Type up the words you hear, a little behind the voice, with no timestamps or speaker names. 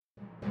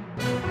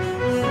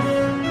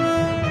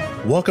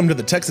Welcome to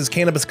the Texas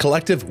Cannabis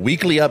Collective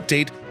weekly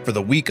update for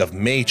the week of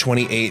May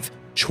 28th,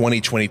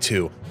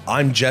 2022.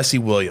 I'm Jesse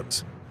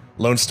Williams.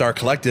 Lone Star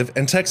Collective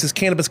and Texas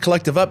Cannabis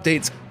Collective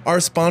updates are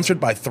sponsored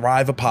by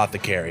Thrive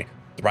Apothecary.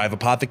 Thrive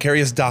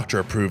Apothecary is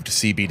doctor-approved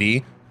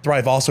CBD.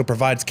 Thrive also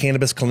provides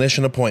cannabis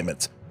clinician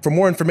appointments. For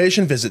more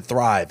information, visit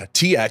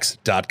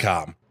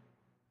thrivetx.com.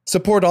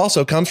 Support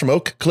also comes from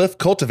Oak Cliff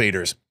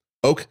Cultivators.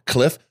 Oak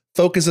Cliff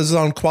focuses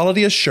on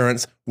quality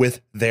assurance with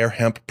their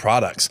hemp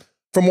products.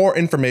 For more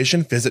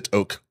information, visit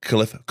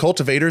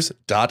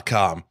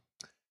oakcliffcultivators.com.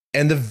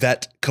 And the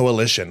Vet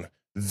Coalition.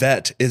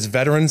 VET is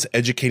Veterans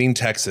Educating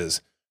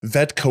Texas.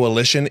 VET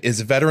Coalition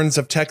is veterans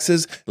of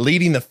Texas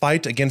leading the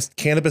fight against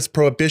cannabis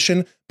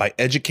prohibition by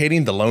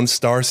educating the Lone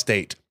Star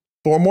State.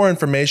 For more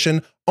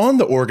information on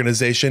the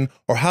organization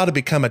or how to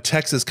become a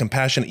Texas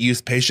compassionate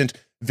use patient,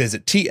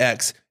 visit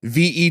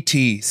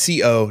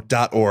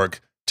txvetco.org,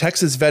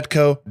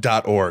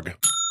 texasvetco.org.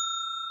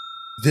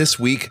 This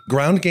week,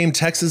 Ground Game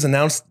Texas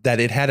announced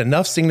that it had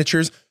enough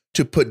signatures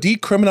to put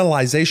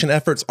decriminalization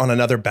efforts on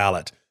another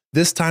ballot.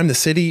 This time, the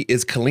city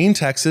is Killeen,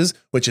 Texas,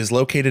 which is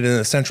located in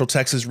the Central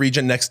Texas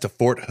region next to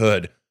Fort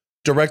Hood.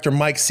 Director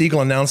Mike Siegel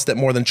announced that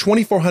more than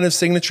 2,400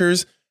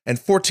 signatures and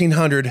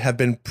 1,400 have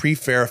been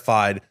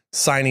pre-verified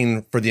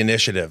signing for the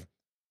initiative.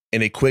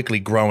 In a quickly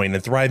growing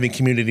and thriving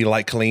community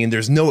like Killeen,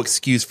 there's no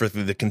excuse for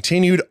the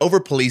continued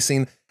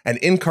over-policing and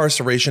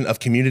incarceration of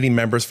community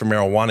members for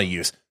marijuana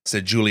use,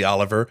 said Julie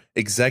Oliver,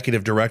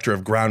 executive director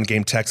of Ground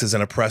Game Texas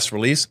in a press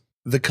release.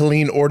 The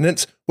Killeen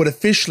ordinance would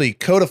officially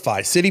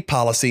codify city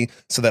policy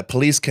so that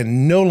police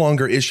can no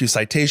longer issue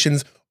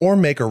citations or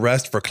make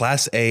arrests for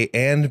Class A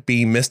and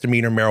B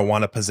misdemeanor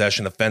marijuana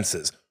possession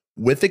offenses,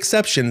 with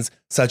exceptions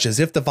such as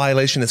if the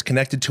violation is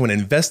connected to an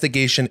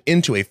investigation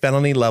into a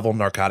felony-level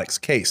narcotics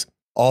case.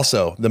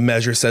 Also, the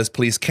measure says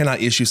police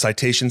cannot issue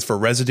citations for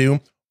residue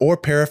or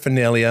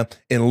paraphernalia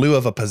in lieu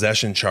of a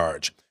possession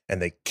charge,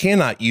 and they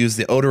cannot use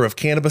the odor of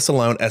cannabis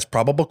alone as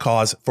probable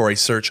cause for a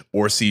search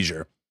or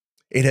seizure.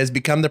 It has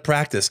become the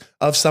practice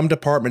of some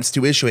departments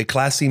to issue a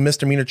Class C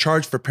misdemeanor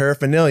charge for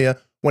paraphernalia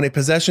when a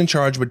possession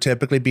charge would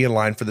typically be in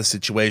line for the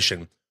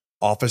situation.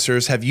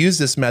 Officers have used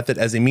this method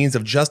as a means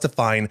of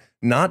justifying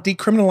not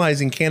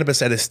decriminalizing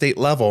cannabis at a state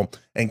level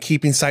and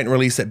keeping cite and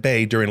release at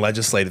bay during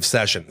legislative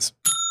sessions.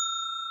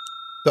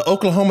 The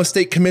Oklahoma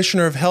State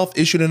Commissioner of Health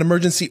issued an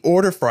emergency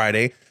order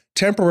Friday,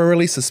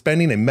 temporarily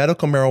suspending a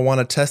medical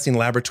marijuana testing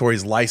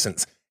laboratory's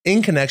license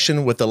in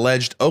connection with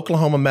alleged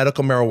Oklahoma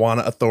Medical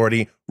Marijuana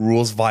Authority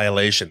rules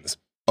violations.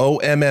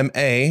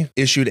 OMMA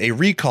issued a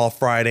recall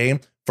Friday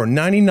for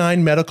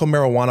 99 medical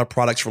marijuana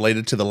products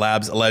related to the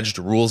lab's alleged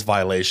rules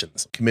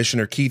violations.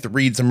 Commissioner Keith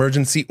Reed's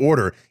emergency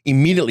order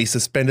immediately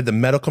suspended the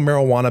medical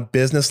marijuana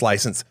business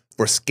license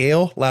for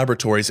Scale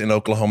Laboratories in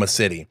Oklahoma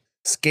City.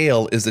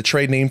 Scale is the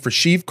trade name for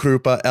Sheev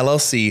Krupa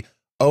LLC,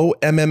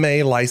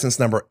 OMMA license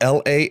number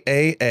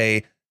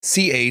LAAA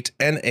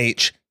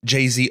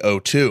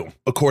C8NHJZ02.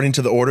 According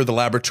to the order, the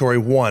laboratory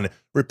 1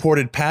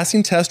 reported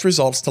passing test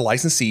results to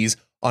licensees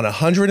on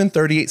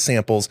 138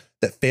 samples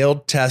that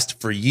failed test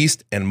for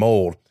yeast and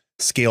mold.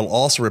 Scale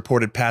also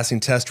reported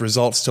passing test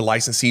results to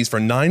licensees for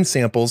 9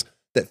 samples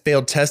that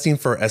failed testing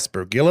for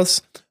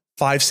Aspergillus,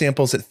 5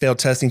 samples that failed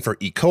testing for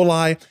E.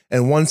 coli,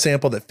 and 1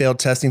 sample that failed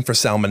testing for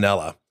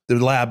Salmonella.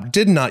 The lab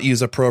did not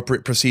use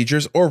appropriate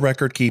procedures or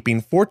record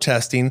keeping for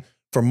testing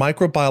for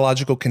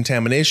microbiological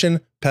contamination,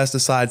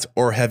 pesticides,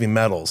 or heavy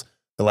metals.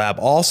 The lab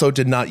also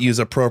did not use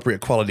appropriate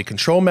quality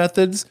control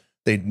methods.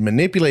 They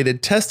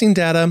manipulated testing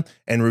data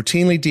and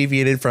routinely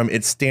deviated from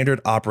its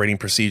standard operating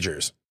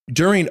procedures.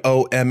 During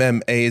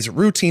OMMA's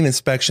routine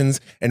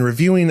inspections and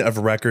reviewing of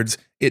records,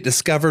 it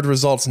discovered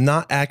results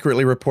not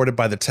accurately reported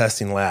by the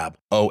testing lab.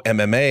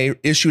 OMMA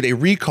issued a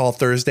recall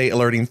Thursday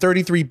alerting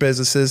 33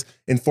 businesses,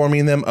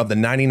 informing them of the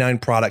 99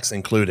 products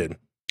included.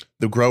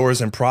 The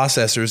growers and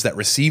processors that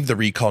received the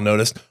recall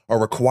notice are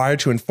required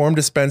to inform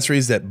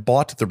dispensaries that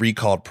bought the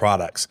recalled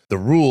products. The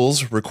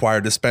rules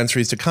require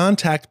dispensaries to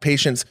contact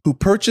patients who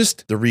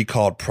purchased the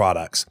recalled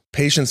products.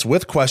 Patients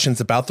with questions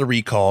about the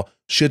recall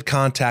should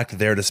contact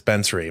their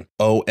dispensary.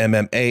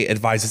 OMMA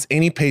advises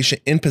any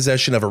patient in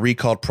possession of a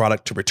recalled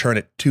product to return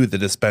it to the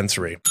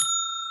dispensary.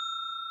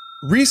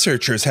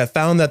 Researchers have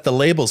found that the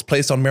labels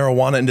placed on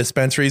marijuana in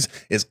dispensaries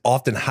is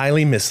often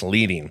highly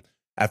misleading.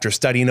 After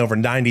studying over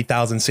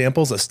 90,000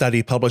 samples, a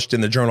study published in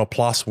the journal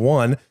PLOS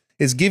One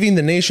is giving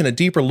the nation a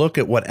deeper look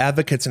at what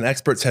advocates and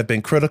experts have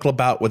been critical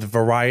about with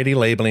variety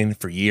labeling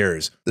for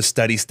years. The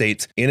study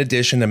states, in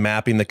addition to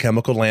mapping the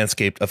chemical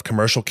landscape of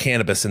commercial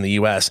cannabis in the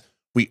U.S.,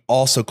 we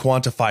also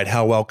quantified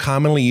how well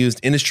commonly used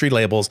industry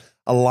labels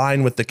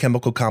align with the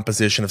chemical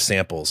composition of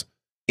samples.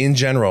 In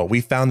general,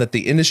 we found that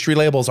the industry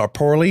labels are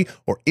poorly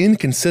or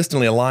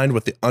inconsistently aligned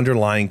with the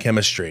underlying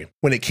chemistry.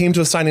 When it came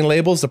to assigning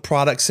labels, the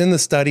products in the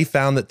study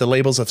found that the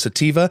labels of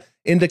sativa,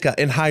 indica,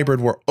 and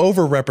hybrid were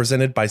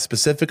overrepresented by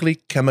specifically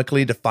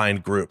chemically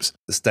defined groups.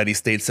 The study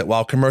states that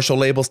while commercial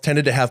labels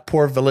tended to have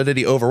poor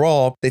validity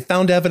overall, they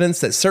found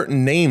evidence that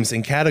certain names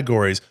and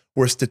categories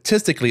were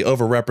statistically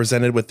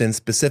overrepresented within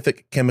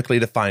specific chemically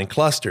defined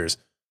clusters.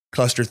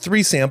 Cluster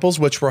 3 samples,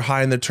 which were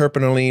high in the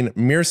terpenoline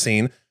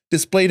myrcene,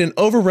 displayed an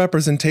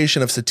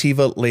overrepresentation of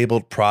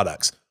sativa-labeled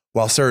products,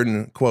 while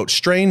certain, quote,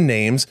 strain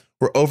names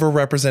were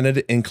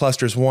overrepresented in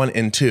clusters 1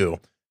 and 2.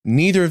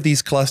 Neither of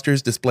these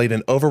clusters displayed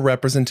an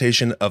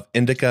overrepresentation of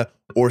indica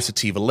or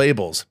sativa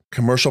labels.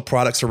 Commercial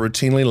products are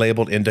routinely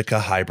labeled indica,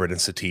 hybrid, and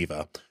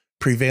sativa.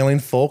 Prevailing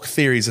folk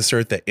theories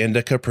assert that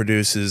indica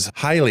produces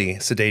highly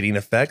sedating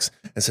effects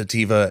and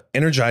sativa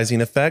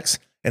energizing effects,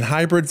 and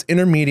hybrids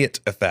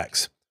intermediate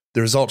effects.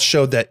 The results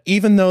showed that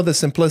even though the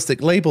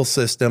simplistic label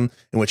system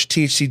in which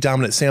THC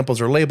dominant samples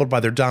are labeled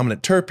by their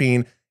dominant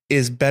terpene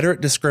is better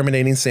at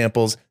discriminating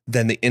samples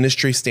than the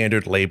industry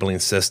standard labeling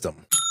system.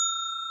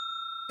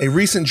 A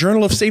recent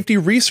Journal of Safety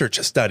Research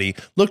study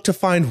looked to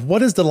find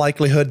what is the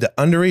likelihood that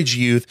underage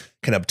youth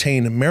can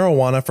obtain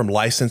marijuana from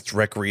licensed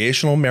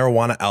recreational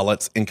marijuana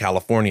outlets in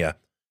California,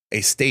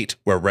 a state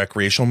where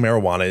recreational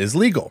marijuana is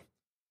legal.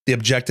 The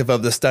objective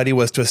of the study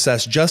was to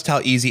assess just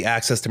how easy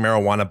access to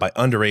marijuana by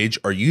underage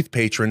or youth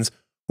patrons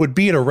would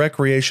be at a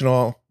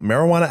recreational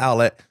marijuana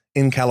outlet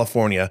in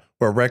California,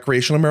 where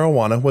recreational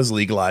marijuana was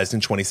legalized in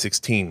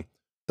 2016.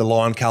 The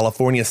law in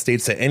California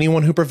states that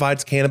anyone who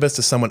provides cannabis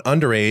to someone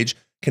underage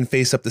can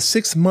face up to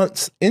 6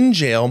 months in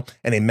jail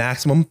and a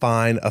maximum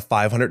fine of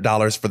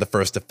 $500 for the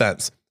first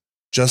offense.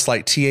 Just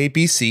like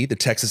TABC, the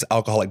Texas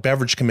Alcoholic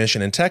Beverage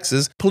Commission in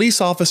Texas, police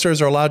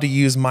officers are allowed to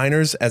use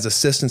minors as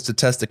assistants to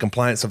test the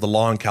compliance of the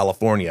law in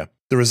California.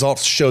 The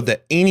results showed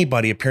that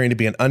anybody appearing to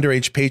be an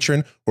underage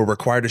patron were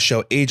required to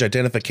show age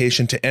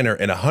identification to enter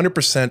in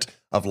 100%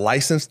 of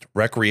licensed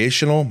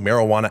recreational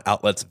marijuana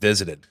outlets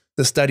visited.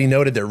 The study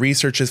noted that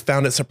researchers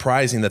found it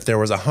surprising that there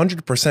was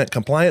 100%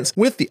 compliance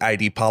with the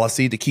ID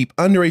policy to keep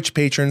underage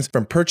patrons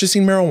from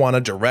purchasing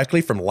marijuana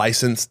directly from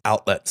licensed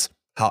outlets.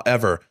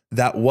 However,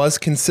 that was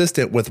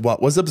consistent with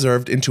what was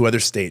observed in 2 other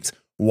states,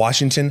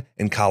 Washington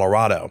and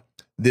Colorado.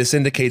 This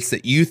indicates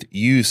that youth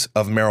use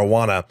of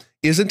marijuana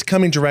isn't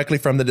coming directly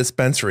from the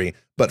dispensary,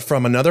 but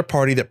from another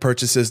party that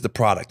purchases the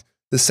product,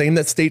 the same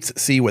that states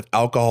see with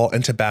alcohol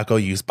and tobacco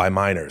use by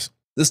minors.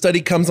 The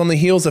study comes on the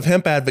heels of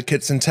hemp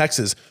advocates in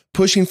Texas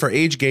pushing for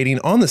age gating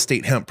on the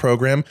state hemp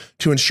program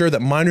to ensure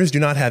that minors do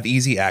not have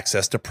easy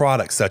access to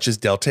products such as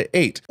Delta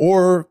 8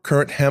 or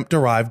current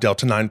hemp-derived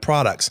Delta 9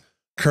 products.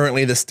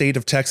 Currently, the state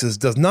of Texas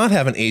does not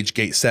have an age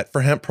gate set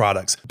for hemp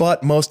products,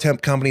 but most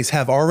hemp companies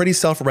have already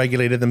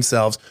self-regulated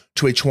themselves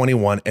to a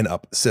 21 and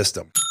up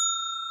system.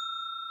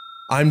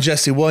 I'm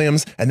Jesse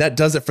Williams, and that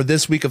does it for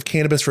this week of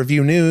Cannabis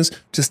Review News.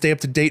 To stay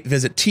up to date,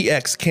 visit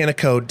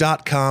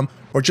txcanico.com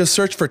or just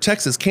search for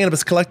Texas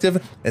Cannabis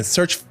Collective and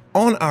search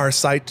on our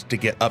site to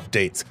get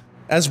updates.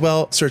 As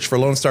well, search for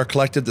Lone Star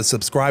Collective to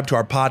subscribe to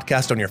our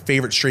podcast on your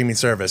favorite streaming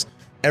service.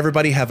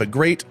 Everybody have a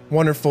great,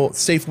 wonderful,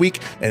 safe week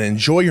and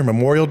enjoy your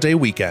Memorial Day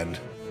weekend.